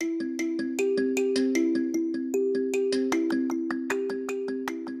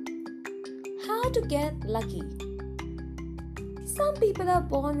to get lucky? Some people are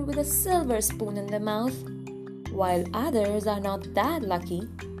born with a silver spoon in their mouth, while others are not that lucky.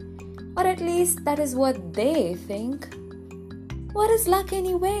 Or at least that is what they think. What is luck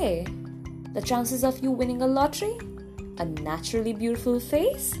anyway? The chances of you winning a lottery? A naturally beautiful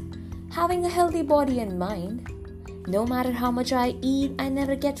face? Having a healthy body and mind? No matter how much I eat, I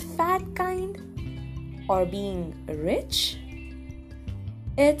never get fat kind? Or being rich?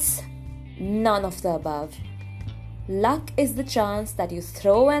 It's none of the above. Luck is the chance that you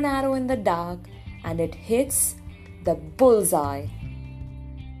throw an arrow in the dark and it hits the bullseye.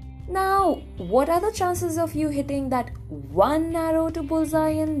 Now, what are the chances of you hitting that one arrow to bullseye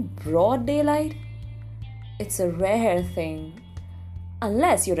in broad daylight? It's a rare thing.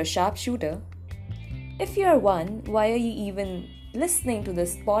 Unless you're a sharpshooter. If you're one, why are you even listening to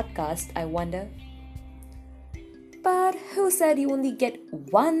this podcast, I wonder? But who said you only get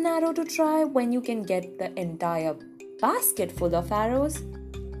one arrow to try when you can get the entire basket full of arrows?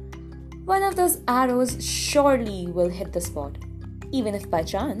 One of those arrows surely will hit the spot, even if by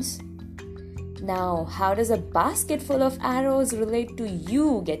chance. Now, how does a basket full of arrows relate to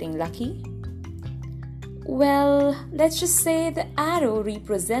you getting lucky? Well, let's just say the arrow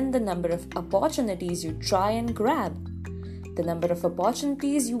represents the number of opportunities you try and grab, the number of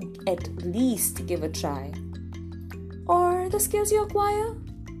opportunities you at least give a try, or the skills you acquire.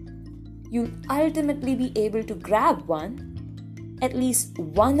 You'll ultimately be able to grab one. At least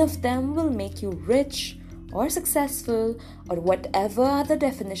one of them will make you rich or successful or whatever other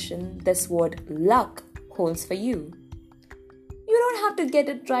definition this word luck holds for you. You don't have to get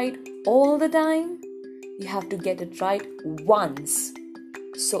it right all the time. You have to get it right once.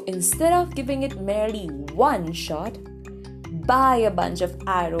 So instead of giving it merely one shot, buy a bunch of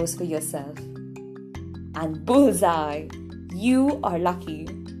arrows for yourself. And bullseye, you are lucky.